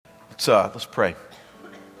Let's pray.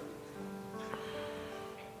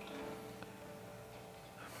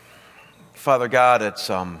 Father God, it's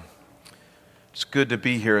good to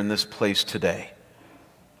be here in this place today.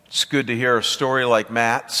 It's good to hear a story like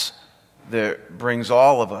Matt's that brings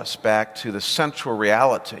all of us back to the central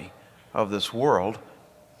reality of this world,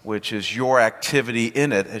 which is your activity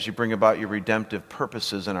in it as you bring about your redemptive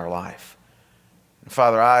purposes in our life. And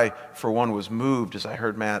Father, I, for one, was moved as I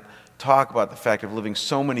heard Matt talk about the fact of living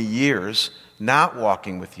so many years not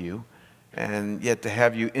walking with you, and yet to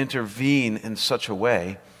have you intervene in such a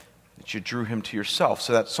way that you drew him to yourself.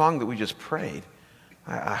 So that song that we just prayed,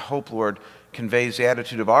 I hope, Lord, conveys the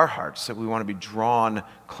attitude of our hearts that we want to be drawn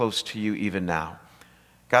close to you even now.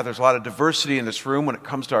 God, there's a lot of diversity in this room when it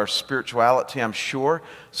comes to our spirituality, I'm sure.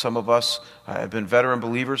 Some of us have been veteran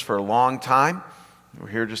believers for a long time. We're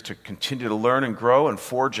here just to continue to learn and grow and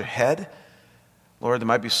forge ahead. Lord, there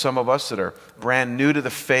might be some of us that are brand new to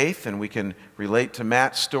the faith, and we can relate to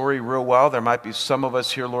Matt's story real well. There might be some of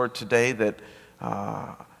us here, Lord, today that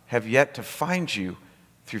have yet to find you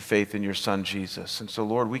through faith in your Son, Jesus. And so,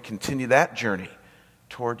 Lord, we continue that journey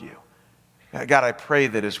toward you. God, I pray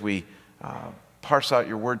that as we parse out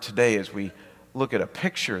your word today, as we look at a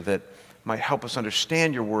picture that might help us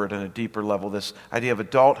understand your word on a deeper level, this idea of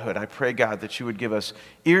adulthood, I pray, God, that you would give us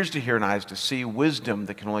ears to hear and eyes to see, wisdom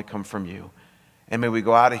that can only come from you. And may we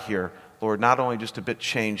go out of here, Lord, not only just a bit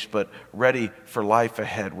changed, but ready for life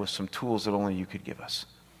ahead with some tools that only you could give us.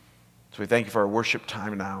 So we thank you for our worship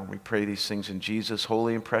time now. We pray these things in Jesus'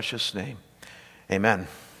 holy and precious name. Amen.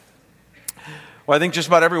 Well, I think just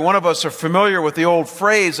about every one of us are familiar with the old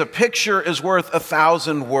phrase, a picture is worth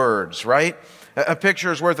 1,000 words, right? A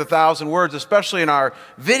picture is worth 1,000 words, especially in our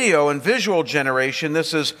video and visual generation.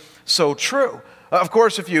 This is so true. Of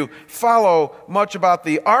course, if you follow much about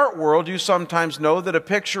the art world, you sometimes know that a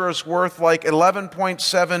picture is worth like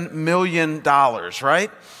 $11.7 million,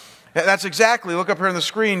 right? That's exactly, look up here on the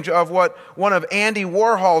screen, of what one of Andy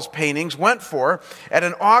Warhol's paintings went for at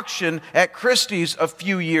an auction at Christie's a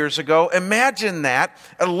few years ago. Imagine that,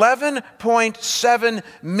 $11.7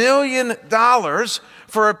 million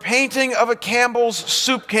for a painting of a Campbell's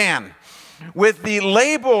soup can with the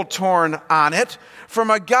label torn on it from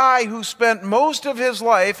a guy who spent most of his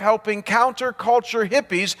life helping counterculture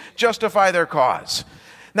hippies justify their cause.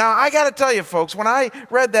 Now, I got to tell you, folks, when I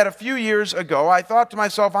read that a few years ago, I thought to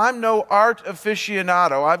myself, I'm no art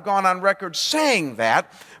aficionado. I've gone on record saying that,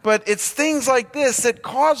 but it's things like this that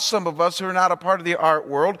cause some of us who are not a part of the art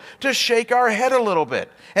world to shake our head a little bit.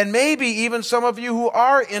 And maybe even some of you who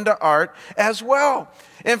are into art as well.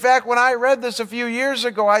 In fact, when I read this a few years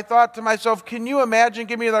ago, I thought to myself, can you imagine,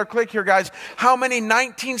 give me another click here, guys, how many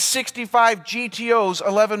 1965 GTOs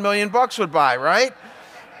 11 million bucks would buy, right?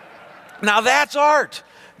 Now that's art.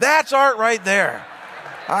 That's art right there.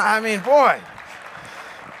 I mean, boy.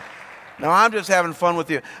 No, I'm just having fun with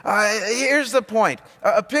you. Here's the point.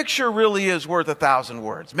 A picture really is worth 1,000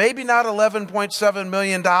 words. Maybe not $11.7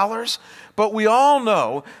 million, but we all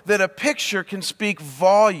know that a picture can speak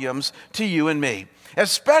volumes to you and me.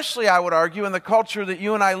 Especially, I would argue, in the culture that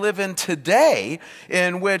you and I live in today,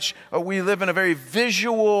 in which we live in a very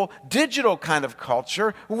visual, digital kind of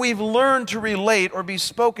culture. We've learned to relate or be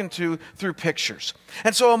spoken to through pictures.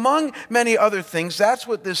 And so among many other things, that's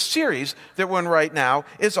what this series that we're in right now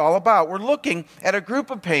is all about. We're looking at a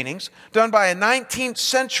group of paintings done by a 19th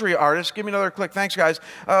century artist, give me another click, thanks guys,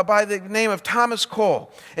 by the name of Thomas Cole,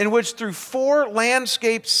 in which through 4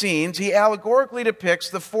 landscape scenes, he allegorically depicts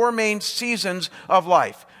the 4 main seasons of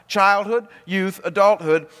life: childhood, youth,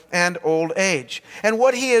 adulthood, and old age. And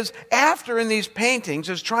what he is after in these paintings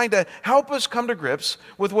is trying to help us come to grips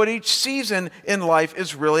with what each season in life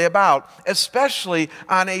is really about, especially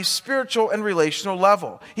on a spiritual and relational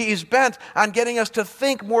level. He's bent on getting us to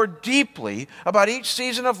think more deeply about each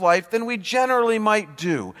season of life than we generally might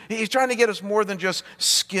do. He's trying to get us more than just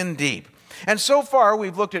skin deep. And so far,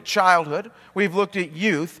 we've looked at childhood, we've looked at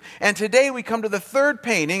youth, and today we come to the third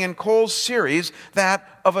painting in Cole's series,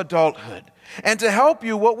 that of adulthood. And to help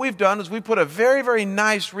you, what we've done is we put a very, very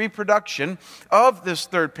nice reproduction of this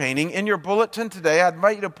third painting in your bulletin today. I'd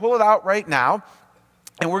invite you to pull it out right now.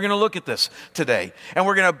 And we're going to look at this today. And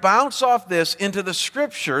we're going to bounce off this into the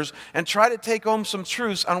scriptures and try to take home some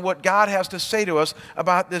truths on what God has to say to us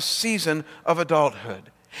about this season of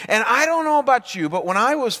adulthood. And I don't know about you, but when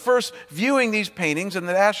I was first viewing these paintings in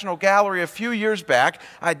the National Gallery a few years back,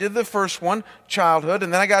 I did the first one, childhood,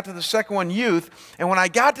 and then I got to the second one, youth. And when I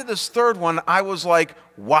got to this third one, I was like,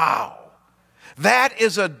 wow. That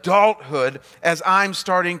is adulthood as I'm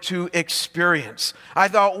starting to experience. I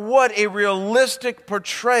thought, what a realistic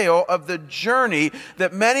portrayal of the journey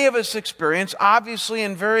that many of us experience, obviously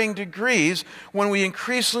in varying degrees, when we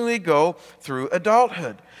increasingly go through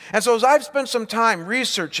adulthood. And so as I've spent some time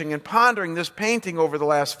researching and pondering this painting over the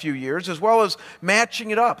last few years, as well as matching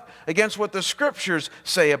it up against what the Scriptures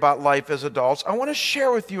say about life as adults, I want to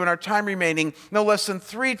share with you in our time remaining no less than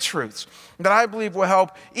 3 truths that I believe will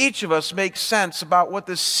help each of us make sense about what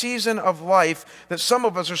this season of life that some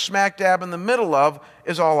of us are smack dab in the middle of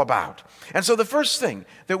is all about. And so the first thing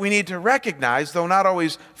that we need to recognize, though not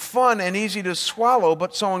always fun and easy to swallow,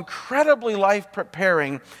 but so incredibly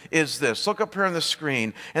life-preparing, is this. Look up here on the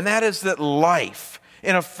screen. And that is that life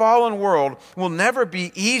in a fallen world will never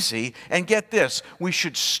be easy. And get this, we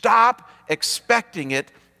should stop expecting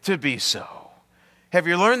it to be so. Have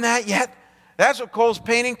you learned that yet? That's what Cole's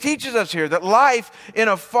painting teaches us here, that life in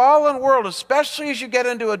a fallen world, especially as you get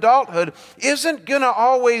into adulthood, isn't going to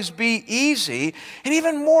always be easy. And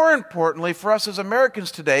even more importantly, for us as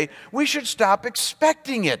Americans today, we should stop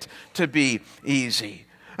expecting it to be easy.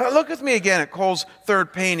 Look with me again at Cole's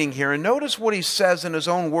third painting here, and notice what he says in his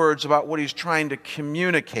own words about what he's trying to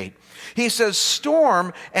communicate. He says,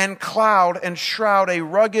 storm and cloud enshroud a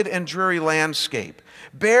rugged and dreary landscape.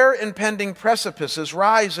 Bare impending precipices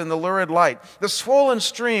rise in the lurid light. The swollen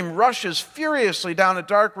stream rushes furiously down a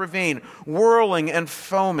dark ravine, whirling and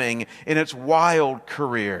foaming in its wild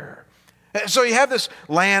career. So you have this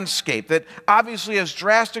landscape that obviously has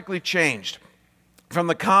drastically changed from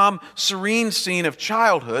the calm, serene scene of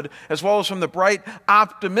childhood, as well as from the bright,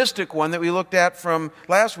 optimistic one that we looked at from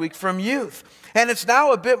last week from youth. And it's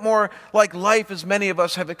now a bit more like life as many of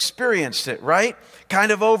us have experienced it, right?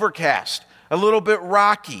 Kind of overcast, a little bit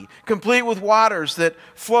rocky, complete with waters that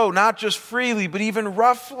flow not just freely, but even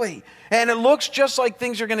roughly. And it looks just like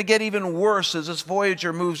things are going to get even worse as this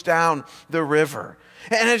Voyager moves down the river.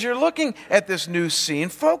 And as you're looking at this new scene,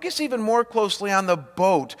 focus even more closely on the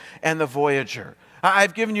boat and the Voyager.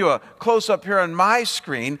 I've given you a close-up here on my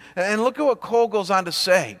screen, and look at what Cole goes on to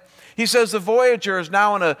say. He says the Voyager is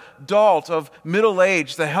now an adult of middle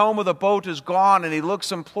age. The helm of the boat is gone, and he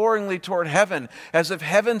looks imploringly toward heaven, as if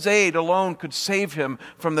heaven's aid alone could save him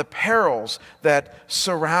from the perils that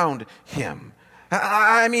surround him.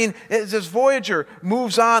 I mean, as this Voyager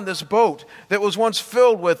moves on, this boat that was once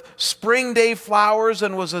filled with spring day flowers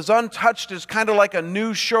and was as untouched as kind of like a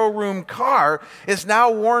new showroom car is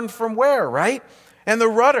now worn from wear, right? And the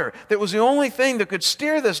rudder that was the only thing that could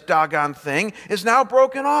steer this doggone thing is now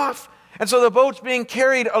broken off. And so the boat's being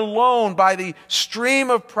carried alone by the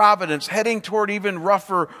stream of Providence, heading toward even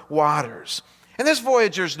rougher waters. And this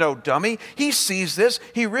Voyager's no dummy. He sees this.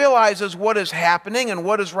 He realizes what is happening and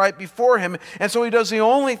what is right before him. And so he does the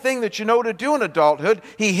only thing that you know to do in adulthood.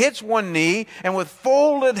 He hits one knee and with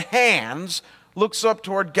folded hands looks up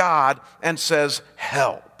toward God and says,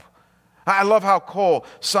 help. I love how Cole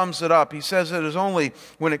sums it up. He says it is only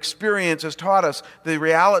when experience has taught us the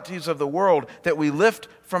realities of the world that we lift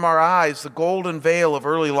from our eyes the golden veil of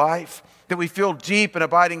early life, that we feel deep and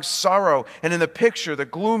abiding sorrow, and in the picture, the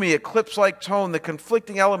gloomy eclipse-like tone, the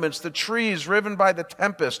conflicting elements, the trees riven by the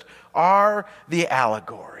tempest, are the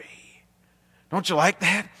allegory. Don't you like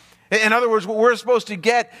that? In other words, what we're supposed to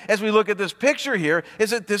get as we look at this picture here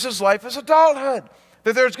is that this is life as adulthood.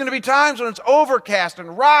 That there's going to be times when it's overcast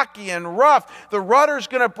and rocky and rough. The rudder's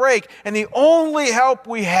going to break, and the only help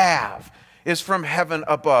we have is from heaven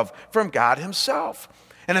above, from God himself.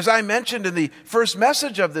 And as I mentioned in the first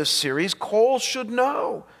message of this series, Cole should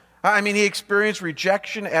know. I mean, he experienced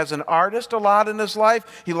rejection as an artist a lot in his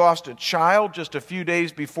life. He lost a child just a few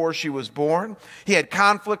days before she was born. He had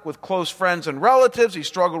conflict with close friends and relatives. He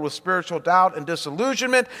struggled with spiritual doubt and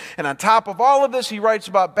disillusionment. And on top of all of this, he writes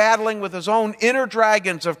about battling with his own inner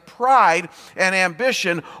dragons of pride and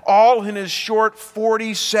ambition, all in his short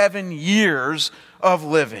 47 years of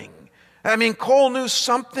living. I mean, Cole knew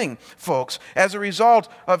something, folks, as a result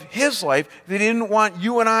of his life that he didn't want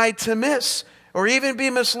you and I to miss or even be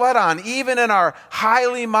misled on, even in our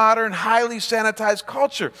highly modern, highly sanitized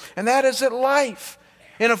culture. And that is that life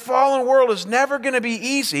in a fallen world is never going to be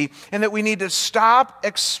easy, and that we need to stop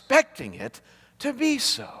expecting it to be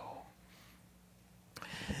so.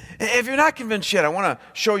 If you're not convinced yet, I want to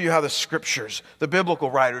show you how the scriptures, the biblical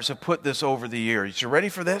writers, have put this over the years. You ready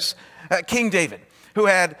for this? King David, who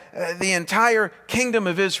had the entire kingdom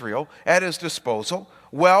of Israel at his disposal,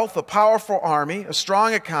 wealth, a powerful army, a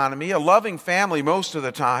strong economy, a loving family most of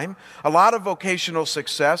the time, a lot of vocational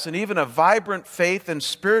success, and even a vibrant faith and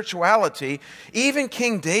spirituality. Even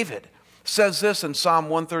King David says this in Psalm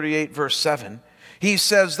 138, verse 7. He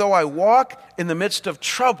says, though I walk in the midst of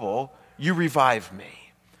trouble, you revive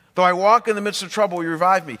me. Though I walk in the midst of trouble, you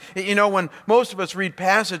revive me. You know, when most of us read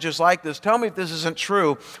passages like this, tell me if this isn't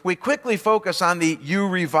true, we quickly focus on the you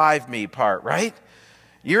revive me part, right?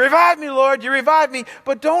 You revive me, Lord, you revive me.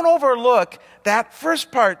 But don't overlook that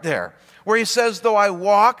first part there, where he says, though I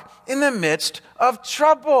walk in the midst of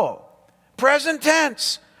trouble. Present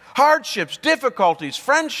tense. Hardships, difficulties,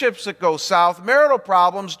 friendships that go south, marital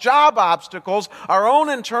problems, job obstacles, our own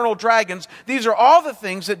internal dragons. These are all the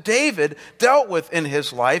things that David dealt with in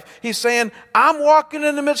his life. He's saying, I'm walking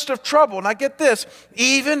in the midst of trouble. Now get this,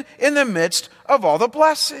 even in the midst of all the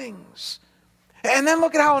blessings. And then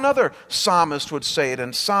look at how another psalmist would say it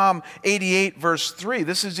in Psalm 88, verse 3.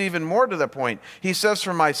 This is even more to the point. He says,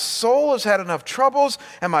 for my soul has had enough troubles,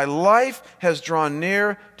 and my life has drawn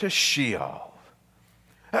near to Sheol.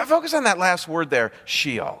 Focus on that last word there,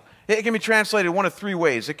 Sheol. It can be translated one of three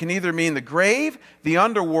ways. It can either mean the grave, the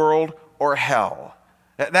underworld, or hell.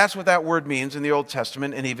 That's what that word means in the Old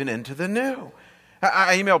Testament and even into the New.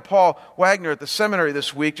 I emailed Paul Wagner at the seminary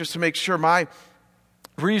this week just to make sure my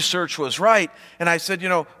research was right. And I said,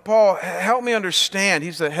 Paul, help me understand.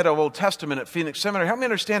 He's the head of Old Testament at Phoenix Seminary. Help me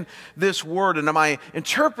understand this word. And am I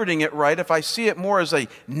interpreting it right? If I see it more as a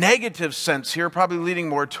negative sense here, probably leading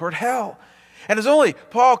more toward hell. And as only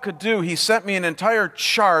Paul could do, he sent me an entire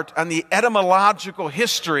chart on the etymological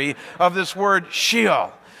history of this word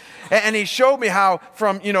Sheol. And he showed me how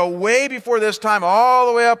from, way before this time, all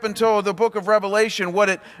the way up until the book of Revelation, what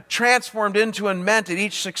it transformed into and meant at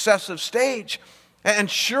each successive stage. And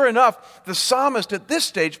sure enough, the psalmist at this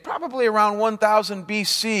stage, probably around 1000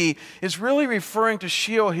 BC, is really referring to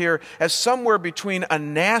Sheol here as somewhere between a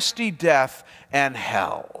nasty death and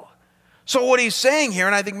hell. So what he's saying here,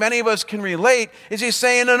 and I think many of us can relate, is he's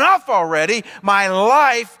saying, enough already, my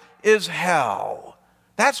life is hell.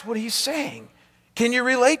 That's what he's saying. Can you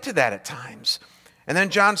relate to that at times? And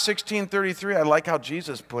then John 16:33, I like how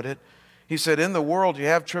Jesus put it. He said, in the world you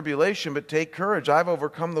have tribulation, but take courage, I've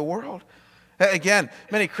overcome the world. Again,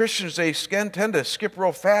 many Christians, they tend to skip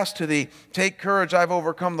real fast to the take courage, I've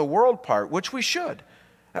overcome the world part, which we should.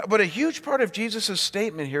 But a huge part of Jesus'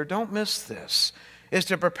 statement here, don't miss this, is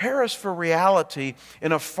to prepare us for reality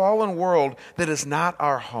in a fallen world that is not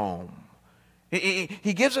our home.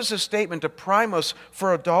 He gives us a statement to prime us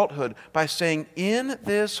for adulthood by saying, in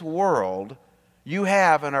this world, you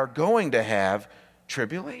have and are going to have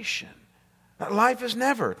tribulation. Life is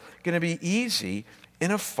never going to be easy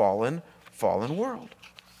in a fallen world.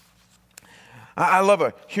 I love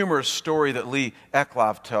a humorous story that Lee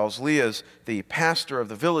Eclov tells. Lee is the pastor of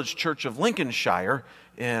the Village Church of Lincolnshire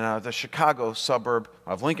in the Chicago suburb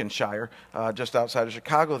of Lincolnshire, just outside of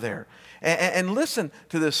Chicago there. And listen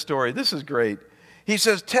to this story. This is great. He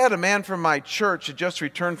says, Ted, a man from my church, had just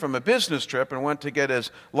returned from a business trip and went to get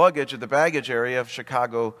his luggage at the baggage area of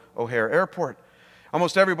Chicago O'Hare Airport.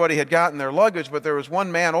 Almost everybody had gotten their luggage, but there was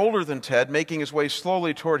one man older than Ted making his way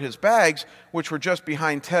slowly toward his bags, which were just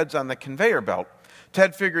behind Ted's on the conveyor belt.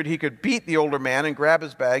 Ted figured he could beat the older man and grab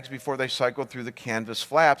his bags before they cycled through the canvas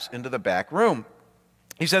flaps into the back room.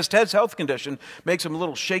 He says Ted's health condition makes him a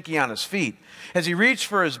little shaky on his feet. As he reached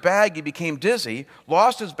for his bag, he became dizzy,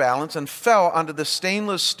 lost his balance, and fell onto the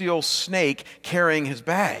stainless steel snake carrying his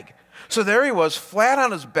bag. So there he was, flat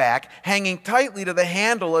on his back, hanging tightly to the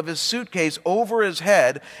handle of his suitcase over his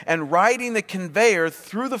head and riding the conveyor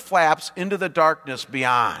through the flaps into the darkness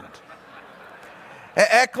beyond.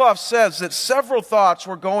 Eclov says that several thoughts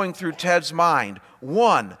were going through Ted's mind.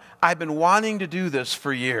 One, I've been wanting to do this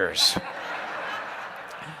for years.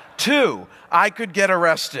 Two, I could get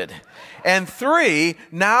arrested. And three,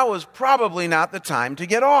 now is probably not the time to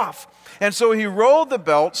get off. And so he rolled the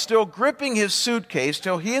belt, still gripping his suitcase,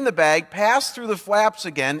 till he and the bag passed through the flaps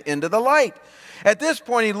again into the light. At this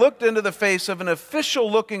point, he looked into the face of an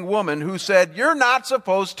official-looking woman who said, "You're not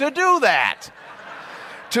supposed to do that."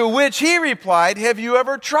 To which he replied, "Have you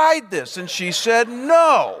ever tried this?" And she said,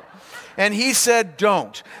 "No." And he said,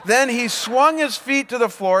 "Don't." Then he swung his feet to the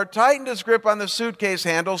floor, tightened his grip on the suitcase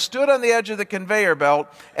handle, stood on the edge of the conveyor belt,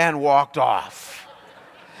 and walked off.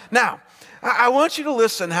 Now, I want you to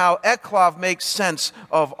listen how Eclov makes sense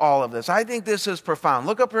of all of this. I think this is profound.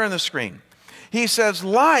 Look up here on the screen. He says,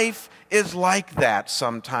 life is like that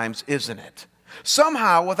sometimes, isn't it?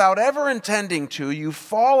 Somehow, without ever intending to, you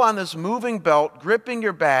fall on this moving belt, gripping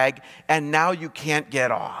your bag, and now you can't get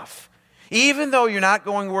off. Even though you're not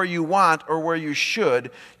going where you want or where you should,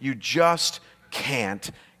 you just can't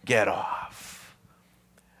get off.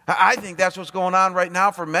 I think that's what's going on right now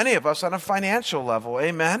for many of us on a financial level.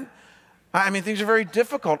 Amen? I mean, things are very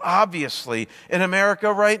difficult, obviously, in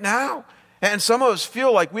America right now. And some of us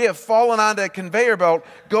feel like we have fallen onto a conveyor belt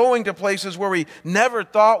going to places where we never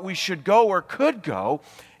thought we should go or could go,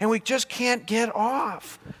 and we just can't get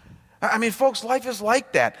off. I mean, folks, life is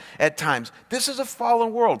like that at times. This is a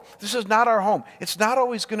fallen world. This is not our home. It's not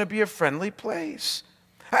always going to be a friendly place.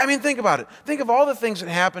 I mean, think about it. Think of all the things that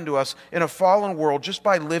happen to us in a fallen world just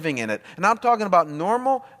by living in it. And I'm talking about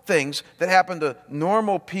normal things that happen to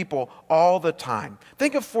normal people all the time.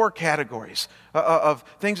 Think of 4 categories of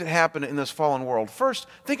things that happen in this fallen world. First,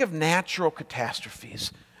 think of natural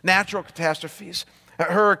catastrophes. Natural catastrophes.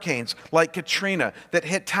 Hurricanes like Katrina that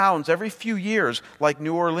hit towns every few years like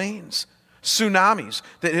New Orleans. Tsunamis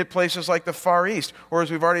that hit places like the Far East, or as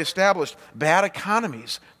we've already established, bad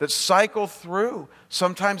economies that cycle through,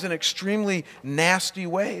 sometimes in extremely nasty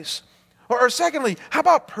ways. Or secondly, how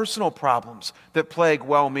about personal problems that plague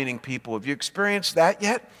well-meaning people? Have you experienced that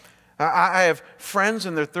yet? I have friends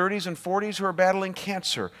in their 30s and 40s who are battling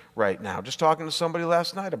cancer right now. Just talking to somebody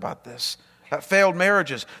last night about this. Failed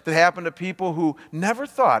marriages that happen to people who never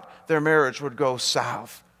thought their marriage would go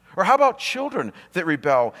south. Or how about children that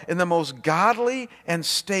rebel in the most godly and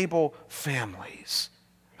stable families?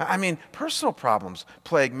 I mean, personal problems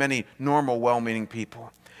plague many normal, well-meaning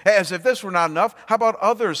people. As if this were not enough, how about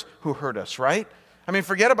others who hurt us, right? I mean,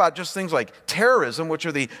 forget about just things like terrorism, which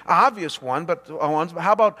are the obvious ones, but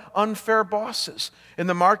how about unfair bosses in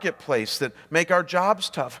the marketplace that make our jobs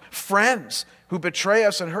tough? Friends who betray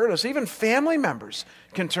us and hurt us. Even family members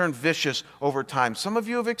can turn vicious over time. Some of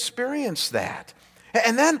you have experienced that.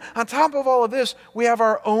 And then, on top of all of this, we have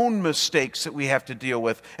our own mistakes that we have to deal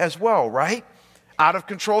with as well, right? Out of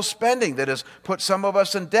control spending that has put some of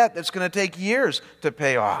us in debt that's going to take years to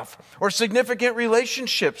pay off. Or significant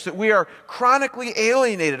relationships that we are chronically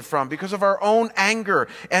alienated from because of our own anger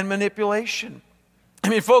and manipulation. I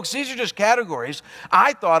mean, folks, these are just categories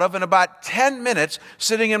I thought of in about 10 minutes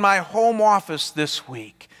sitting in my home office this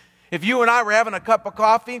week. If you and I were having a cup of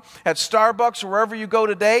coffee at Starbucks or wherever you go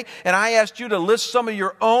today, and I asked you to list some of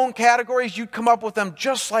your own categories, you'd come up with them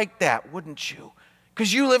just like that, wouldn't you?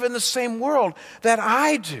 Because you live in the same world that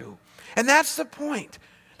I do. And that's the point,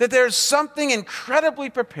 that there's something incredibly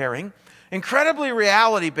preparing, incredibly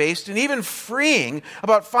reality-based, and even freeing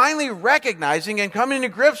about finally recognizing and coming to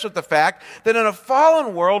grips with the fact that in a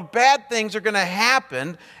fallen world, bad things are going to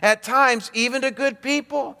happen at times, even to good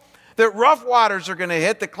people. That rough waters are going to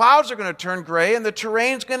hit, the clouds are going to turn gray, and the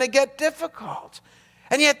terrain's going to get difficult.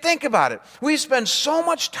 And yet think about it. We spend so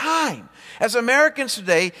much time as Americans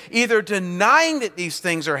today either denying that these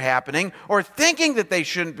things are happening or thinking that they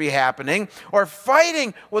shouldn't be happening or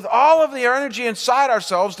fighting with all of the energy inside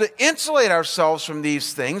ourselves to insulate ourselves from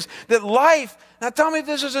these things, that life, now tell me if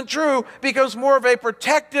this isn't true, becomes more of a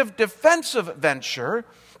protective, defensive venture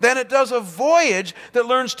than it does a voyage that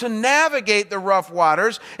learns to navigate the rough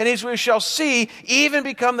waters, and as we shall see, even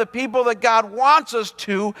become the people that God wants us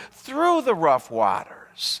to through the rough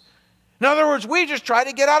waters. In other words, we just try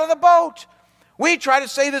to get out of the boat. We try to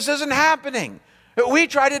say this isn't happening. We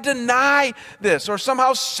try to deny this or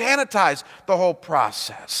somehow sanitize the whole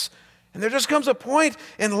process. And there just comes a point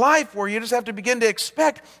in life where you just have to begin to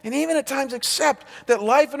expect, and even at times accept, that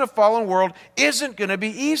life in a fallen world isn't going to be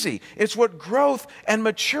easy. It's what growth and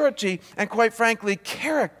maturity and, quite frankly,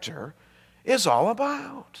 character is all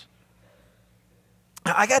about.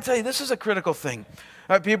 Now, I got to tell you, this is a critical thing.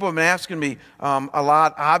 People have been asking me a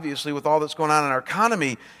lot, obviously, with all that's going on in our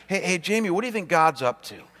economy, hey, Jamie, what do you think God's up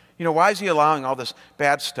to? You know, why is he allowing all this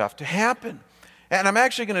bad stuff to happen? And I'm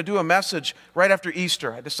actually going to do a message right after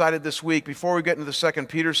Easter. I decided this week, before we get into the 2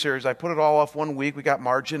 Peter series, I put it all off one week. We got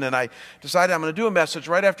margin, and I decided I'm going to do a message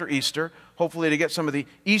right after Easter, hopefully to get some of the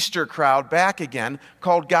Easter crowd back again,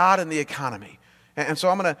 called God and the Economy. And so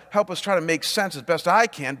I'm going to help us try to make sense as best I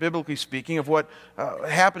can, biblically speaking, of what's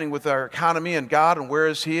happening with our economy and God and where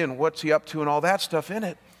is he and what's he up to and all that stuff in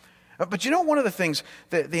it. But you know, one of the things,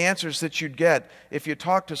 the answers that you'd get if you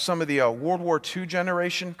talk to some of the World War II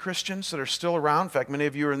generation Christians that are still around. In fact, many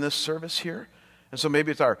of you are in this service here. And so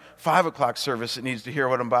maybe it's our 5 o'clock service that needs to hear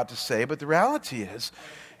what I'm about to say. But the reality is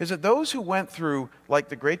that those who went through like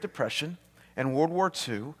the Great Depression and World War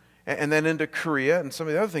II and then into Korea and some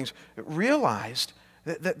of the other things realized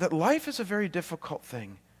that life is a very difficult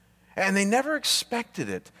thing. And they never expected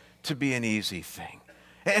it to be an easy thing.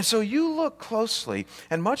 And so you look closely,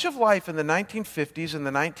 and much of life in the 1950s and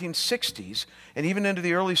the 1960s, and even into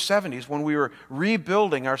the early 70s, when we were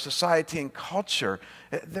rebuilding our society and culture,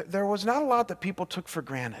 there was not a lot that people took for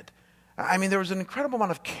granted. I mean, there was an incredible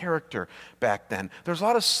amount of character back then. There was a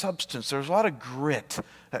lot of substance. There was a lot of grit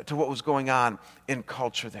to what was going on in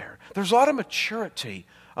culture there. There was a lot of maturity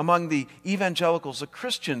among the evangelicals, the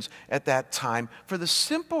Christians at that time, for the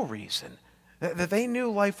simple reason that they knew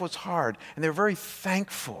life was hard, and they were very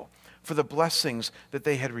thankful for the blessings that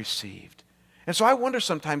they had received. And so I wonder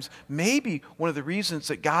sometimes, maybe one of the reasons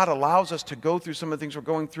that God allows us to go through some of the things we're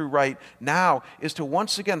going through right now is to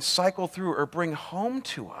once again cycle through or bring home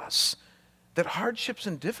to us that hardships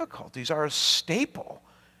and difficulties are a staple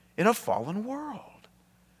in a fallen world.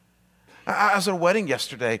 I was at a wedding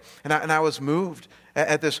yesterday, and I was moved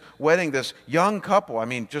at this wedding. This young couple,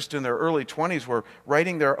 just in their early 20s, were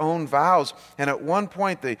writing their own vows. And at one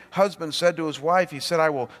point, the husband said to his wife, he said,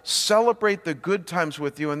 "I will celebrate the good times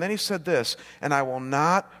with you." And then he said this, "And I will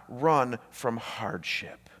not run from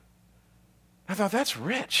hardship." I thought, that's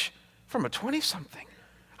rich from a 20-something.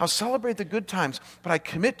 I'll celebrate the good times, but I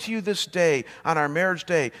commit to you this day, on our marriage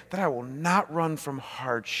day, that I will not run from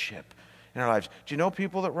hardship in our lives. Do you know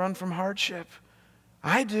people that run from hardship?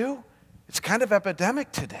 I do. It's kind of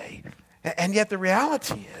epidemic today. And yet the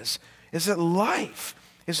reality is that life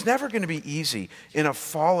is never going to be easy in a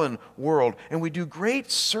fallen world. And we do great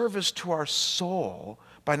service to our soul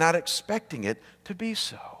by not expecting it to be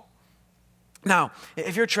so. Now,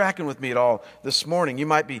 if you're tracking with me at all this morning, you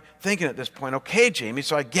might be thinking at this point, okay, Jamie,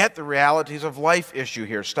 so I get the realities of life issue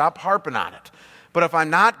here. Stop harping on it. But if I'm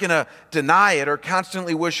not going to deny it or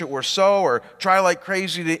constantly wish it were so or try like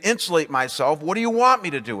crazy to insulate myself, what do you want me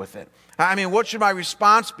to do with it? What should my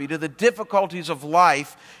response be to the difficulties of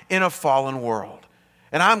life in a fallen world?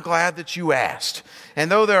 And I'm glad that you asked.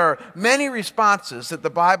 And though there are many responses that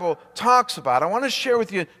the Bible talks about, I want to share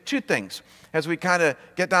with you two things as we kind of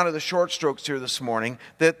get down to the short strokes here this morning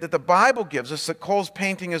that the Bible gives us, that Cole's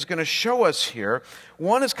painting is going to show us here.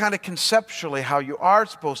 One is kind of conceptually how you are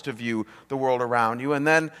supposed to view the world around you. And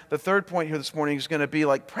then the third point here this morning is going to be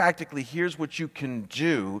like practically, here's what you can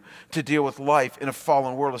do to deal with life in a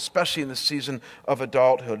fallen world, especially in the season of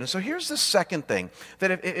adulthood. And so here's the second thing,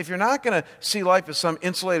 that if you're not going to see life as some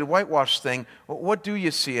insulated whitewash thing, what do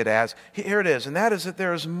you see it as? Here it is, and that is that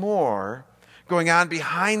there is more going on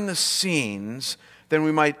behind the scenes than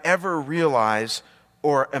we might ever realize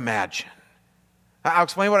or imagine. I'll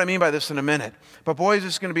explain what I mean by this in a minute. But boys,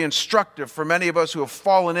 it's going to be instructive for many of us who have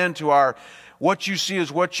fallen into our what you see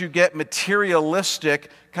is what you get, materialistic,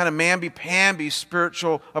 kind of mamby-pamby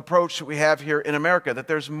spiritual approach that we have here in America, that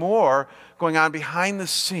there's more going on behind the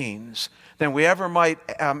scenes than we ever might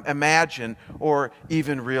imagine or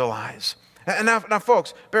even realize. And now,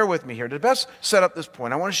 folks, bear with me here. To best set up this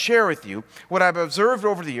point, I want to share with you what I've observed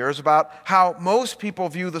over the years about how most people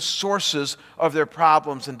view the sources of their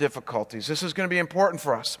problems and difficulties. This is going to be important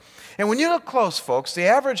for us. And when you look close, folks, the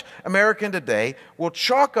average American today will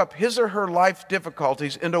chalk up his or her life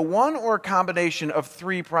difficulties into one or a combination of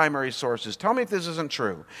three primary sources. Tell me if this isn't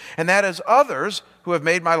true. And that is others who have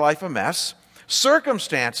made my life a mess,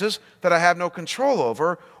 circumstances that I have no control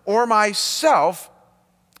over, or myself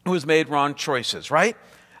who has made wrong choices, right?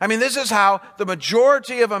 This is how the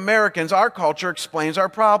majority of Americans, our culture, explains our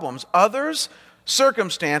problems. Others,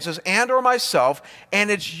 circumstances, and or myself, and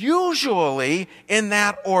it's usually in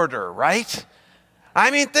that order, right?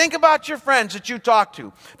 Think about your friends that you talk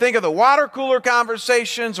to. Think of the water cooler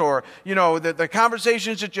conversations or, the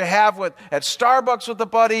conversations that you have at Starbucks with a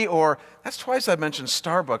buddy, or that's twice I've mentioned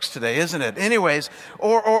Starbucks today, isn't it? Anyways,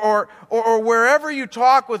 or wherever you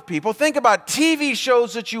talk with people. Think about TV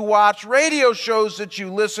shows that you watch, radio shows that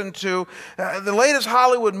you listen to, the latest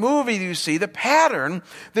Hollywood movie you see. The pattern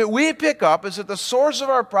that we pick up is that the source of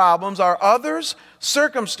our problems are others,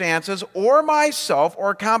 circumstances, or myself,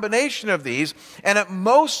 or a combination of these, and it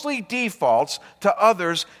mostly defaults to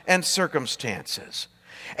others and circumstances.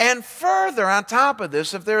 And further, on top of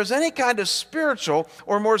this, if there is any kind of spiritual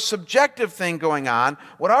or more subjective thing going on,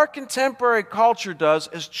 what our contemporary culture does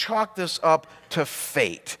is chalk this up to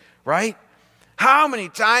fate, right? How many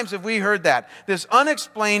times have we heard that? This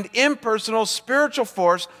unexplained, impersonal, spiritual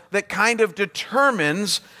force that kind of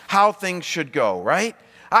determines how things should go, right?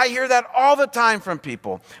 I hear that all the time from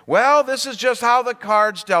people. Well, this is just how the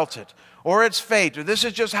cards dealt it, or it's fate, or this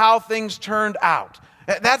is just how things turned out.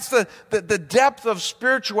 That's the depth of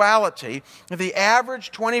spirituality the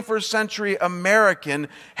average 21st century American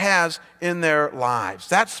has in their lives.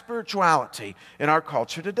 That's spirituality in our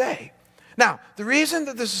culture today. Now, the reason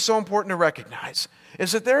that this is so important to recognize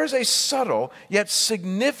is that there is a subtle yet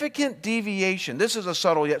significant deviation. This is a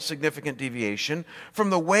subtle yet significant deviation from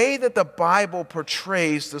the way that the Bible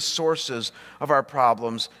portrays the sources of our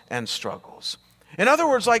problems and struggles. In other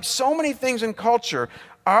words, like so many things in culture,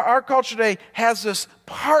 our culture today has this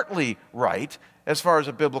partly right as far as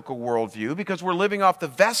a biblical worldview, because we're living off the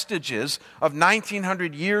vestiges of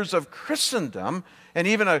 1900 years of Christendom, and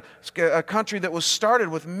even a country that was started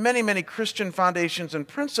with many, many Christian foundations and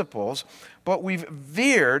principles, but we've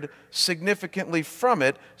veered significantly from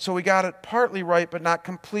it, so we got it partly right, but not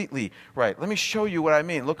completely right. Let me show you what I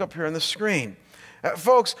mean. Look up here on the screen.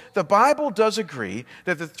 Folks, the Bible does agree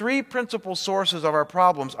that the three principal sources of our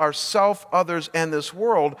problems are self, others, and this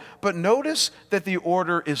world, but notice that the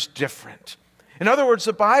order is different. In other words,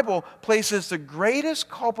 the Bible places the greatest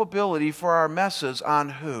culpability for our messes on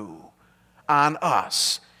who? On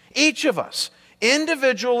us. Each of us,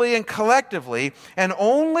 individually and collectively, and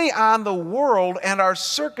only on the world and our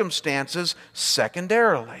circumstances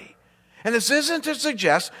secondarily. And this isn't to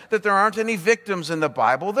suggest that there aren't any victims in the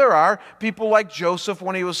Bible. There are people like Joseph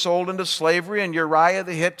when he was sold into slavery, and Uriah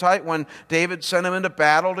the Hittite when David sent him into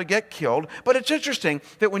battle to get killed. But it's interesting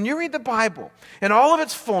that when you read the Bible in all of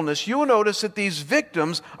its fullness, you will notice that these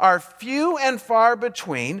victims are few and far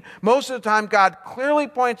between. Most of the time, God clearly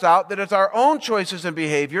points out that it's our own choices and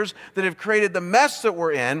behaviors that have created the mess that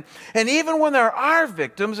we're in. And even when there are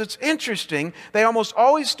victims, it's interesting, they almost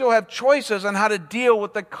always still have choices on how to deal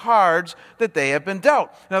with the cards that they have been dealt.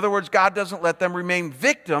 In other words, God doesn't let them remain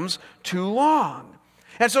victims too long.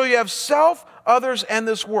 And so you have self, others, and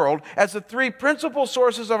this world as the three principal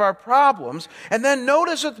sources of our problems. And then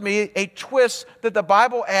notice with me a twist that the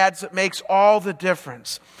Bible adds that makes all the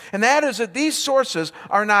difference. And that is that these sources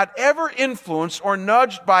are not ever influenced or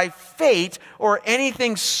nudged by fate or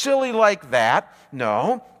anything silly like that.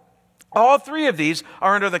 No. All three of these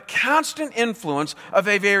are under the constant influence of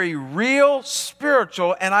a very real,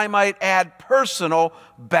 spiritual, and I might add personal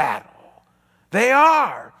battle. They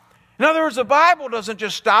are. In other words, the Bible doesn't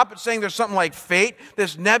just stop at saying there's something like fate,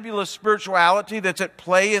 this nebulous spirituality that's at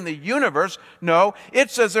play in the universe. No,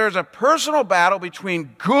 it says there's a personal battle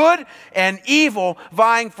between good and evil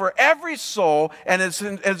vying for every soul, and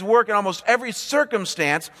it's work in almost every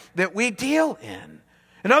circumstance that we deal in.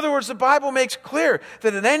 In other words, the Bible makes clear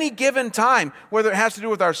that at any given time, whether it has to do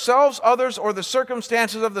with ourselves, others, or the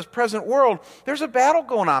circumstances of this present world, there's a battle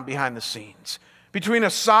going on behind the scenes between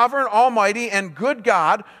a sovereign, almighty, and good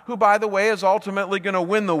God, who, by the way, is ultimately going to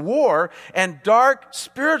win the war, and dark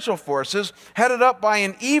spiritual forces headed up by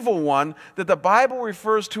an evil one that the Bible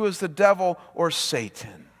refers to as the devil or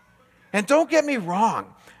Satan. And don't get me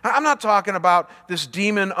wrong. I'm not talking about this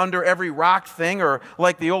demon under every rock thing, or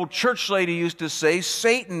like the old church lady used to say,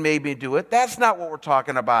 Satan made me do it. That's not what we're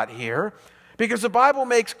talking about here. Because the Bible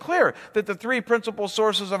makes clear that the three principal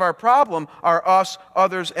sources of our problem are us,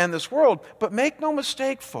 others, and this world. But make no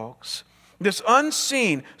mistake, folks, this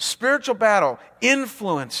unseen spiritual battle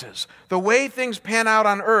influences the way things pan out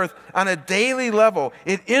on earth on a daily level.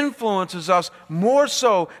 It influences us more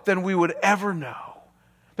so than we would ever know.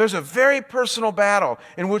 There's a very personal battle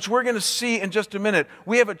in which we're going to see in just a minute.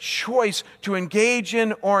 We have a choice to engage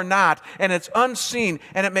in or not, and it's unseen,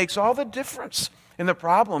 and it makes all the difference in the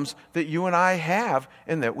problems that you and I have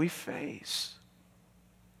and that we face.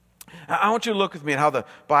 I want you to look with me at how the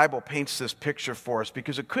Bible paints this picture for us,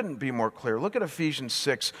 because it couldn't be more clear. Look at Ephesians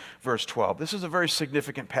 6, verse 12. This is a very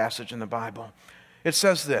significant passage in the Bible. It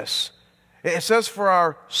says this. It says, for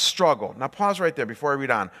our struggle. Now pause right there before I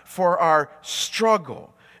read on. For our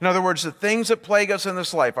struggle. In other words, the things that plague us in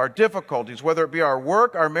this life, our difficulties, whether it be our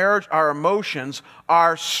work, our marriage, our emotions,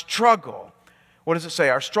 our struggle. What does it say?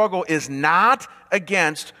 Our struggle is not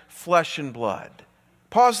against flesh and blood.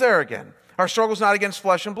 Pause there again. Our struggle is not against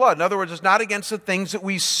flesh and blood. In other words, it's not against the things that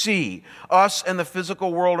we see, us and the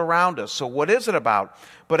physical world around us. So what is it about?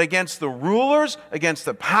 But against the rulers, against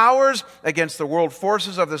the powers, against the world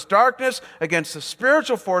forces of this darkness, against the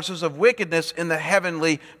spiritual forces of wickedness in the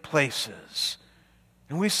heavenly places.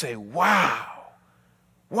 And we say, wow,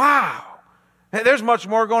 wow. There's much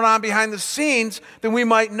more going on behind the scenes than we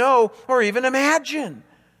might know or even imagine.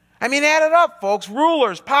 I mean, add it up, folks.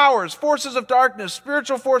 Rulers, powers, forces of darkness,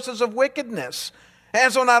 spiritual forces of wickedness.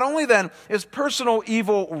 And so not only then is personal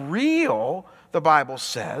evil real, the Bible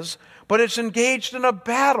says, but it's engaged in a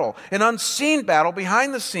battle, an unseen battle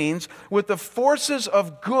behind the scenes with the forces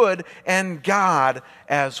of good and God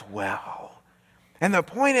as well. And the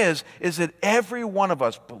point is that every one of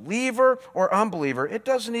us, believer or unbeliever, it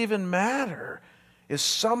doesn't even matter, is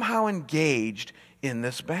somehow engaged in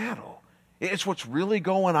this battle. It's what's really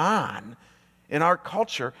going on in our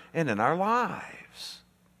culture and in our lives.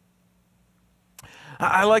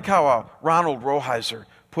 I like how Ronald Rolheiser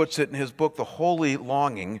puts it in his book, The Holy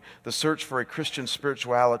Longing, The Search for a Christian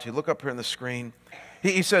Spirituality. Look up here on the screen.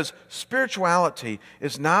 He says, spirituality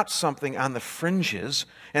is not something on the fringes,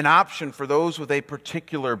 an option for those with a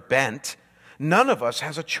particular bent. None of us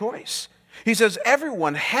has a choice. He says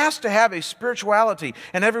everyone has to have a spirituality,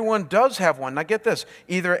 and everyone does have one. Now get this,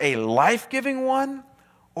 either a life-giving one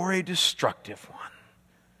or a destructive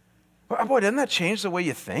one. Boy, doesn't that change the way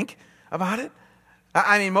you think about it?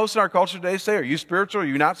 I mean, most in our culture today say, are you spiritual? Are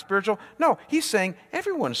you not spiritual? No, he's saying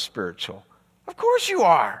everyone's spiritual. Of course you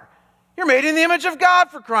are. You're made in the image of God,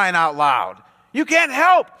 for crying out loud. You can't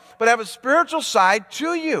help but have a spiritual side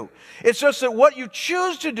to you. It's just that what you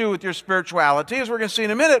choose to do with your spirituality, as we're going to see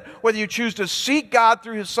in a minute, whether you choose to seek God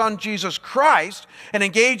through His Son, Jesus Christ, and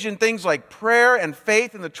engage in things like prayer and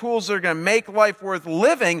faith and the tools that are going to make life worth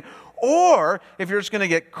living, or if you're just going to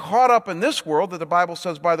get caught up in this world that the Bible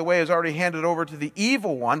says, by the way, is already handed over to the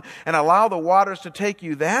evil one and allow the waters to take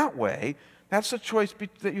you that way, that's the choice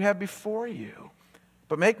that you have before you.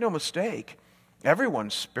 But make no mistake,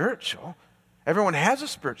 everyone's spiritual. Everyone has a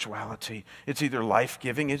spirituality. It's either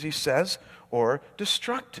life-giving, as he says, or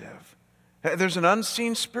destructive. There's an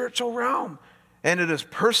unseen spiritual realm, and it is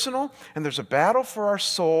personal, and there's a battle for our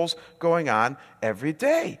souls going on every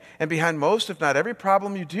day. And behind most, if not every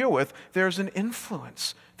problem you deal with, there's an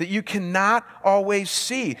influence that you cannot always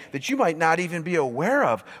see, that you might not even be aware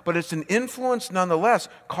of, but it's an influence nonetheless,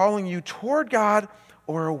 calling you toward God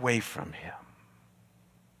or away from Him.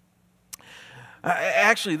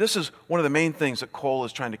 Actually, this is one of the main things that Cole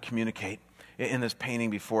is trying to communicate in this painting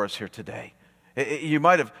before us here today. You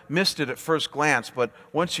might have missed it at first glance, but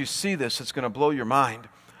once you see this, it's going to blow your mind.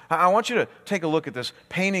 I want you to take a look at this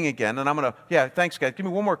painting again, and I'm going to, thanks guys. Give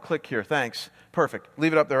me one more click here, thanks. Perfect.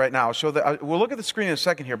 Leave it up there right now. I'll show that. We'll look at the screen in a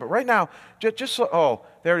second here, but right now, just so,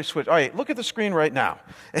 they already switched. All right, look at the screen right now.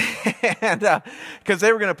 And because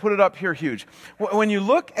they were going to put it up here huge. When you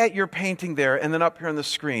look at your painting there and then up here on the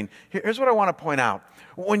screen, here's what I want to point out.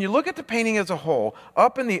 When you look at the painting as a whole,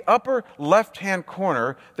 up in the upper left-hand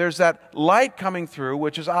corner, there's that light coming through,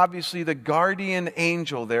 which is obviously the guardian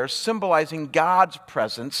angel there, symbolizing God's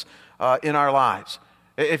presence in our lives.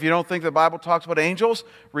 If you don't think the Bible talks about angels,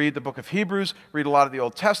 read the book of Hebrews, read a lot of the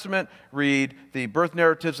Old Testament, read the birth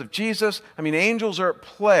narratives of Jesus. I mean, angels are at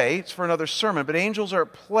play. It's for another sermon, but angels are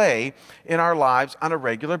at play in our lives on a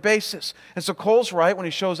regular basis. And so Cole's right when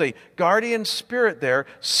he shows a guardian spirit there,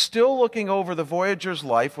 still looking over the voyager's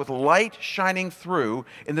life with light shining through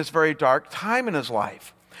in this very dark time in his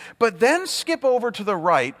life. But then skip over to the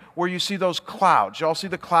right where you see those clouds. You all see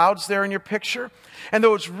the clouds there in your picture? And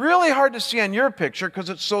though it's really hard to see on your picture because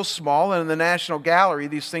it's so small, and in the National Gallery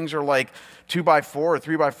these things are like 2x4 or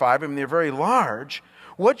 3x5, I mean they're very large,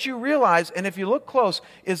 what you realize, and if you look close,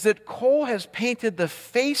 is that Cole has painted the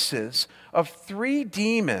faces of 3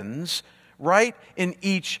 demons right in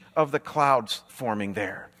each of the clouds forming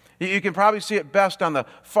there. You can probably see it best on the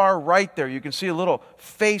far right there. You can see a little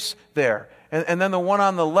face there. And then the one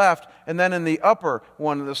on the left, and then in the upper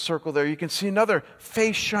one of the circle there, you can see another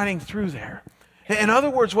face shining through there. In other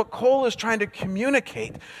words, what Cole is trying to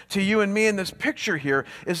communicate to you and me in this picture here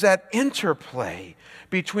is that interplay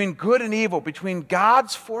between good and evil, between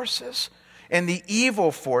God's forces and the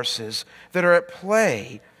evil forces that are at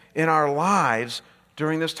play in our lives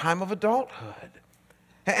during this time of adulthood.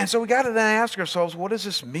 And so we got to then ask ourselves, what does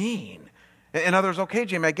this mean? In other words, okay,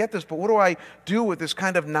 Jamie, I get this, but what do I do with this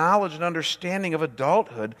kind of knowledge and understanding of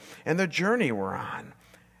adulthood and the journey we're on?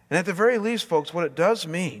 And at the very least, folks, what it does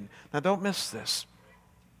mean, now don't miss this,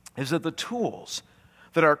 is that the tools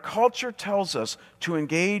that our culture tells us to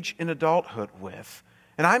engage in adulthood with,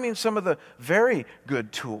 and I mean some of the very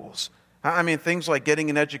good tools, I mean things like getting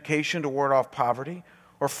an education to ward off poverty,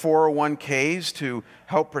 or 401ks to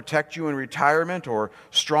help protect you in retirement, or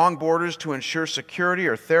strong borders to ensure security,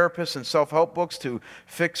 or therapists and self-help books to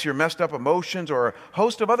fix your messed up emotions, or a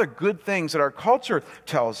host of other good things that our culture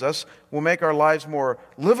tells us will make our lives more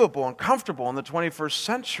livable and comfortable in the 21st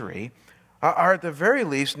century, are at the very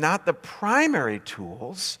least not the primary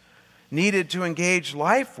tools needed to engage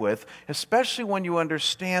life with, especially when you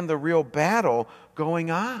understand the real battle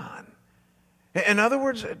going on. In other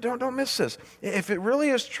words, don't miss this. If it really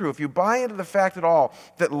is true, if you buy into the fact at all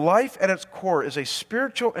that life at its core is a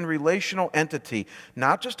spiritual and relational entity,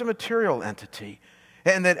 not just a material entity,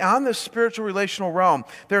 and that on this spiritual relational realm,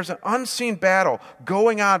 there's an unseen battle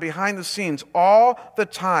going on behind the scenes all the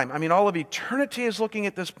time. I mean, all of eternity is looking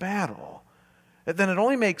at this battle. Then it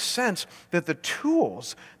only makes sense that the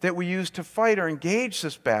tools that we use to fight or engage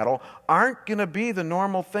this battle aren't going to be the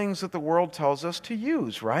normal things that the world tells us to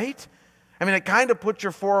use, right? I mean, it kind of puts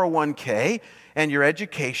your 401k and your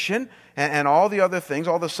education and all the other things,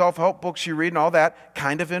 all the self-help books you read and all that,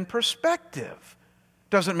 kind of in perspective.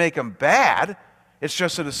 Doesn't make them bad. It's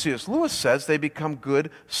just that, as C.S. Lewis says, they become good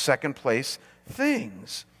second-place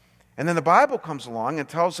things. And then the Bible comes along and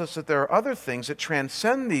tells us that there are other things that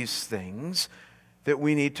transcend these things that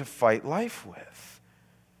we need to fight life with.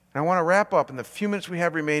 And I want to wrap up in the few minutes we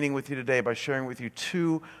have remaining with you today by sharing with you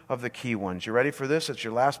two of the key ones. You ready for this? It's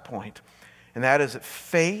your last point. And that is that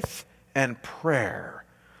faith and prayer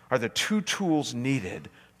are the two tools needed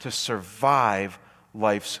to survive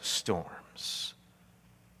life's storms.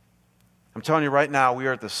 I'm telling you right now, we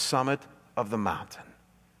are at the summit of the mountain.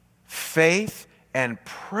 Faith and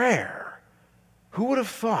prayer, who would have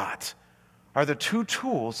thought, are the two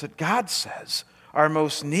tools that God says are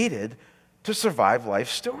most needed to survive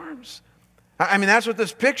life's storms. I mean, that's what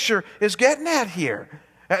this picture is getting at here.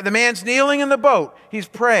 The man's kneeling in the boat. He's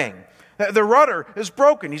praying. The rudder is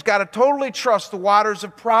broken. He's got to totally trust the waters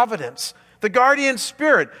of providence. The guardian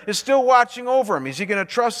spirit is still watching over him. Is he going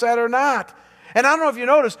to trust that or not? And I don't know if you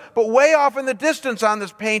noticed, but way off in the distance on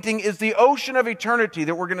this painting is the ocean of eternity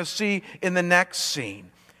that we're going to see in the next scene.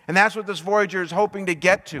 And that's what this voyager is hoping to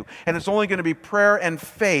get to. And it's only going to be prayer and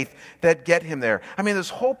faith that get him there. I mean,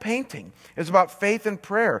 this whole painting is about faith and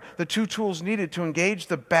prayer, the two tools needed to engage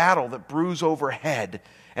the battle that brews overhead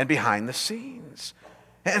and behind the scenes.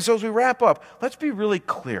 And so as we wrap up, let's be really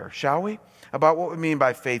clear, shall we, about what we mean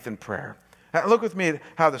by faith and prayer. Look with me at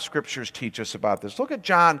how the scriptures teach us about this. Look at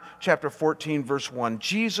John chapter 14, verse 1.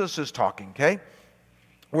 Jesus is talking, okay?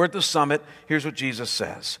 We're at the summit. Here's what Jesus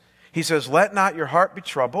says. He says, "Let not your heart be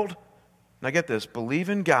troubled." Now get this. "Believe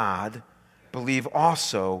in God. Believe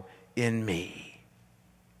also in me."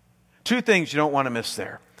 Two things you don't want to miss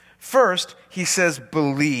there. First, he says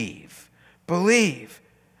believe. Believe.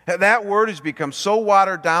 That word has become so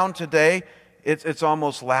watered down today, it's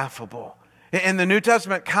almost laughable. In the New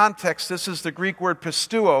Testament context, this is the Greek word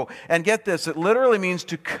pisteuo, and get this, it literally means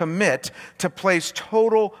to commit, to place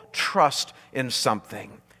total trust in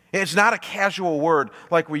something. It's not a casual word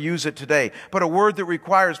like we use it today, but a word that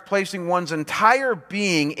requires placing one's entire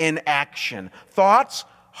being in action, thoughts,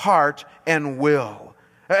 heart, and will.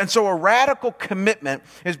 And so a radical commitment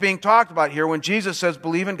is being talked about here when Jesus says,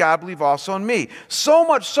 "Believe in God, believe also in me." So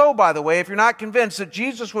much so, by the way, if you're not convinced, that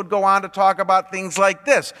Jesus would go on to talk about things like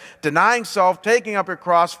this: denying self, taking up your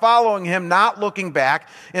cross, following him, not looking back.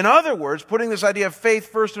 In other words, putting this idea of faith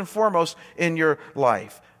first and foremost in your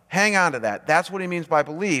life. Hang on to that. That's what he means by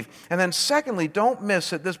believe. And then secondly, don't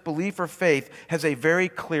miss that this belief or faith has a very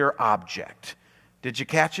clear object. Did you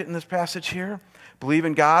catch it in this passage here? Believe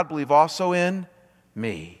in God, believe also in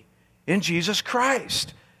me, in Jesus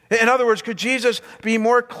Christ. In other words, could Jesus be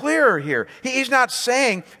more clear here? He's not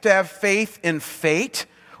saying to have faith in fate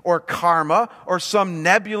or karma or some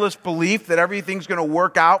nebulous belief that everything's going to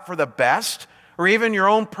work out for the best, or even your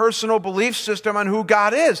own personal belief system on who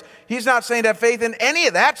God is. He's not saying to have faith in any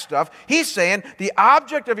of that stuff. He's saying the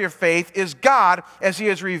object of your faith is God as he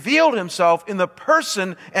has revealed himself in the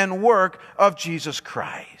person and work of Jesus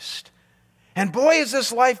Christ. And boy, is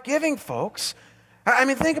this life-giving, folks. I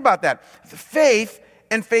mean, think about that. Faith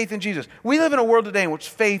and faith in Jesus. We live in a world today in which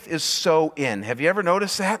faith is so in. Have you ever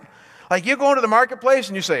noticed that? Like you go into the marketplace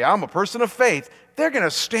and you say, "I'm a person of faith." They're going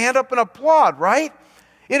to stand up and applaud, right?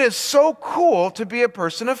 It is so cool to be a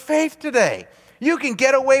person of faith today. You can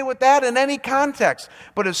get away with that in any context.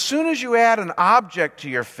 But as soon as you add an object to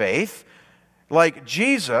your faith, like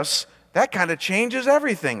Jesus, that kind of changes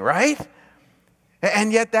everything, right?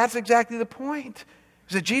 And yet that's exactly the point.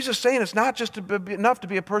 Is that Jesus is saying it's not just enough to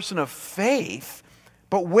be a person of faith,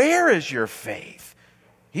 but where is your faith?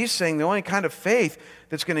 He's saying the only kind of faith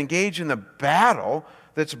that's going to engage in the battle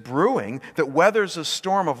that's brewing, that weathers the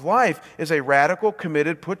storm of life, is a radical,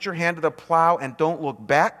 committed, put your hand to the plow and don't look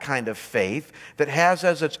back kind of faith that has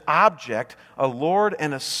as its object a Lord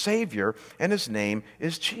and a Savior, and his name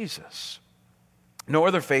is Jesus. No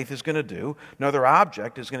other faith is going to do, no other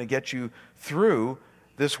object is going to get you through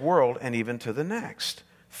this world and even to the next.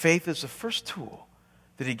 Faith is the first tool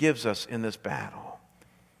that he gives us in this battle.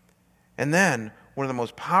 And then, one of the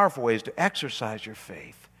most powerful ways to exercise your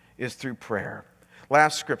faith is through prayer.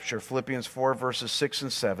 Last scripture, Philippians 4, verses 6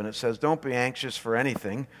 and 7, it says, "Don't be anxious for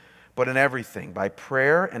anything, but in everything, by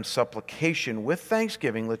prayer and supplication with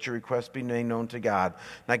thanksgiving, let your requests be made known to God."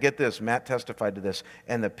 Now get this, Matt testified to this.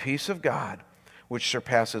 "And the peace of God, which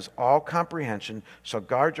surpasses all comprehension, shall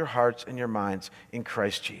guard your hearts and your minds in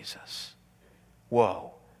Christ Jesus."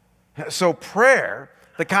 Whoa. So prayer,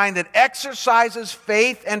 the kind that exercises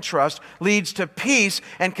faith and trust, leads to peace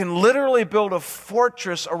and can literally build a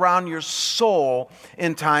fortress around your soul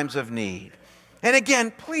in times of need. And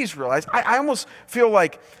again, please realize, I almost feel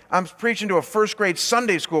like I'm preaching to a first grade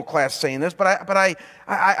Sunday school class saying this, but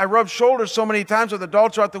I rub shoulders so many times with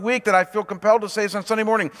adults throughout the week that I feel compelled to say this on Sunday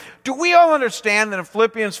morning. Do we all understand that in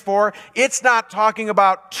Philippians 4, it's not talking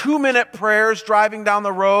about 2-minute prayers driving down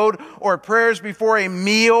the road, or prayers before a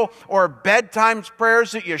meal, or bedtime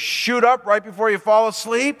prayers that you shoot up right before you fall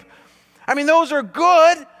asleep? I mean, those are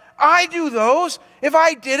good. I do those. If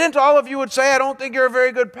I didn't, all of you would say, I don't think you're a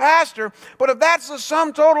very good pastor. But if that's the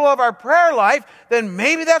sum total of our prayer life, then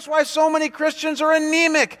maybe that's why so many Christians are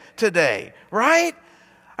anemic today, right?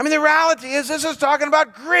 I mean, the reality is this is talking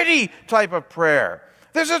about gritty type of prayer.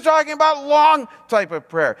 This is talking about long type of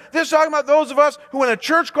prayer. This is talking about those of us who, when a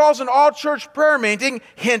church calls an all-church prayer meeting,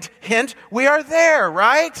 hint, hint, we are there,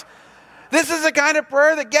 right? This is the kind of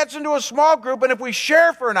prayer that gets into a small group, and if we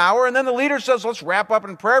share for an hour and then the leader says, let's wrap up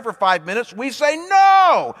in prayer for 5 minutes, we say,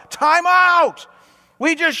 no, time out.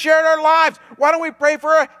 We just shared our lives. Why don't we pray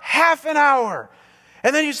for a half an hour?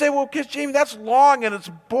 And then you say, well, Jamie, that's long and it's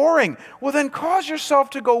boring. Well, then cause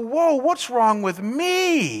yourself to go, whoa, what's wrong with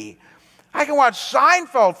me? I can watch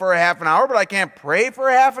Seinfeld for a half an hour, but I can't pray for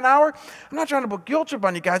a half an hour. I'm not trying to put guilt trip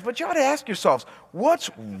on you guys, but you ought to ask yourselves, what's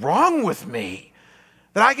wrong with me?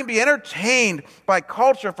 That I can be entertained by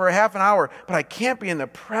culture for a half an hour, but I can't be in the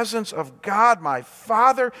presence of God, my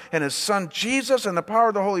Father, and His Son Jesus, and the power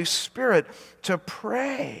of the Holy Spirit to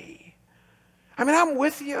pray. I mean, I'm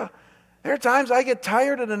with you. There are times I get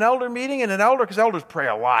tired at an elder meeting, and because elders pray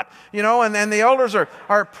a lot, and then the elders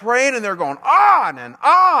are praying, and they're going on and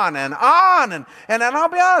on and on. And I'll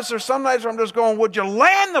be honest, there's some nights where I'm just going, would you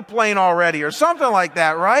land the plane already, or something like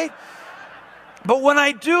that, right? But when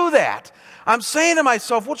I do that, I'm saying to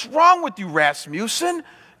myself, what's wrong with you, Rasmussen?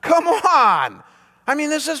 Come on. I mean,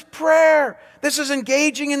 this is prayer. This is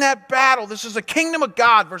engaging in that battle. This is the kingdom of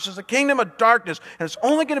God versus the kingdom of darkness. And it's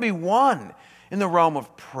only going to be one in the realm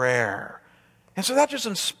of prayer. And so that just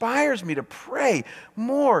inspires me to pray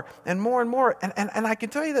more and more and more. And I can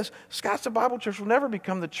tell you this, Scottsdale Bible Church will never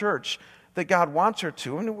become the church that God wants her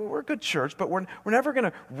to. I mean, we're a good church, but we're never going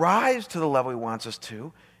to rise to the level He wants us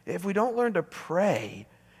to if we don't learn to pray.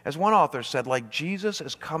 As one author said, like Jesus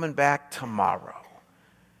is coming back tomorrow.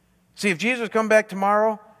 See, if Jesus come back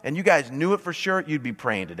tomorrow and you guys knew it for sure, you'd be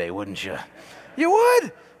praying today, wouldn't you? You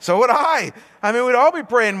would. So would I. I mean, we'd all be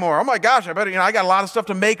praying more. Oh my gosh, I better, I got a lot of stuff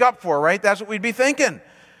to make up for, right? That's what we'd be thinking.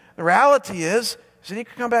 The reality is that He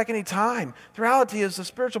could come back any time. The reality is the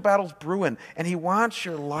spiritual battle's brewing, and He wants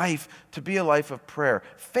your life to be a life of prayer.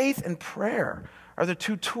 Faith and prayer are the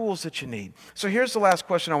two tools that you need. So here's the last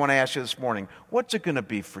question I want to ask you this morning. What's it going to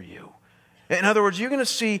be for you? In other words, are you going to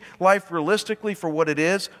see life realistically for what it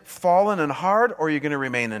is, fallen and hard, or are you going to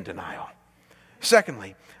remain in denial?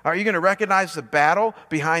 Secondly, are you going to recognize the battle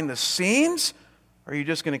behind the scenes, or are you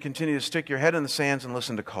just going to continue to stick your head in the sands and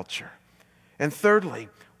listen to culture? And thirdly,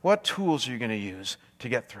 what tools are you going to use to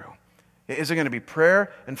get through? Is it going to be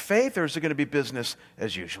prayer and faith, or is it going to be business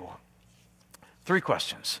as usual? 3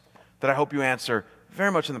 questions that I hope you answer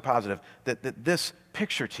very much in the positive, that this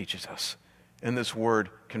picture teaches us and this word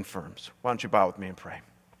confirms. Why don't you bow with me and pray?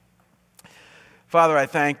 Father, I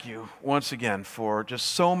thank you once again for just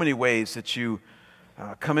so many ways that you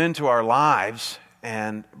come into our lives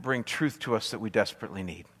and bring truth to us that we desperately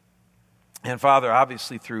need. And Father,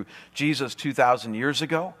 obviously through Jesus 2,000 years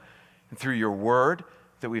ago, and through your word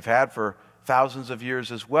that we've had for thousands of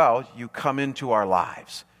years as well, you come into our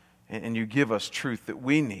lives and you give us truth that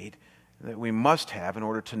we need, that we must have in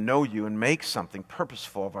order to know you and make something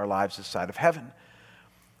purposeful of our lives this side of heaven.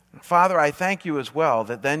 Father, I thank you as well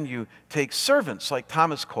that then you take servants like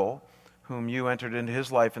Thomas Cole, whom you entered into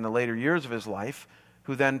his life in the later years of his life,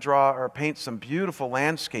 who then draw or paint some beautiful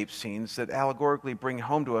landscape scenes that allegorically bring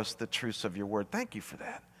home to us the truths of your word. Thank you for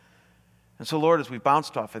that. And so, Lord, as we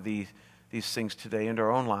bounced off of these things today into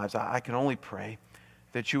our own lives, I can only pray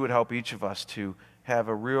that you would help each of us to have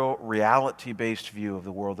a real reality-based view of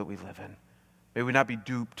the world that we live in. May we not be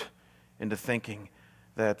duped into thinking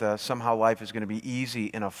that somehow life is going to be easy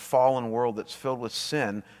in a fallen world that's filled with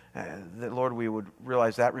sin, that, Lord, we would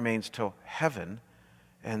realize that remains till heaven,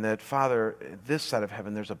 and that, Father, this side of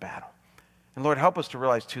heaven, there's a battle. And, Lord, help us to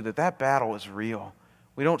realize, too, that battle is real.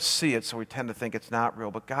 We don't see it, so we tend to think it's not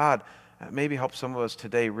real. But, God, maybe help some of us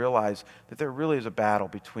today realize that there really is a battle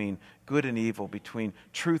between good and evil, between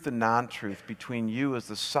truth and non-truth, between you as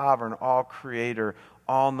the sovereign, all-creator,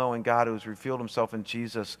 all-knowing God who has revealed himself in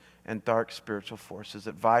Jesus, and dark spiritual forces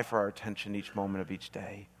that vie for our attention each moment of each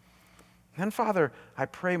day. And then, Father, I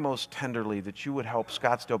pray most tenderly that you would help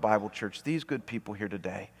Scottsdale Bible Church, these good people here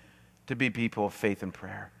today, to be people of faith and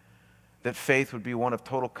prayer. That faith would be one of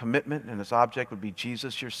total commitment, and its object would be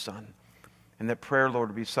Jesus, your Son. And that prayer, Lord,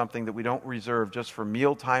 would be something that we don't reserve just for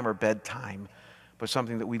mealtime or bedtime, but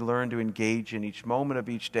something that we learn to engage in each moment of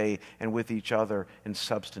each day and with each other in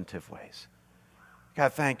substantive ways.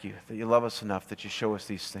 God, thank you that you love us enough that you show us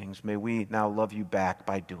these things. May we now love you back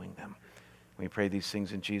by doing them. We pray these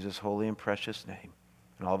things in Jesus' holy and precious name.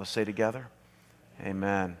 And all of us say together,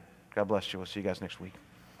 amen. God bless you. We'll see you guys next week.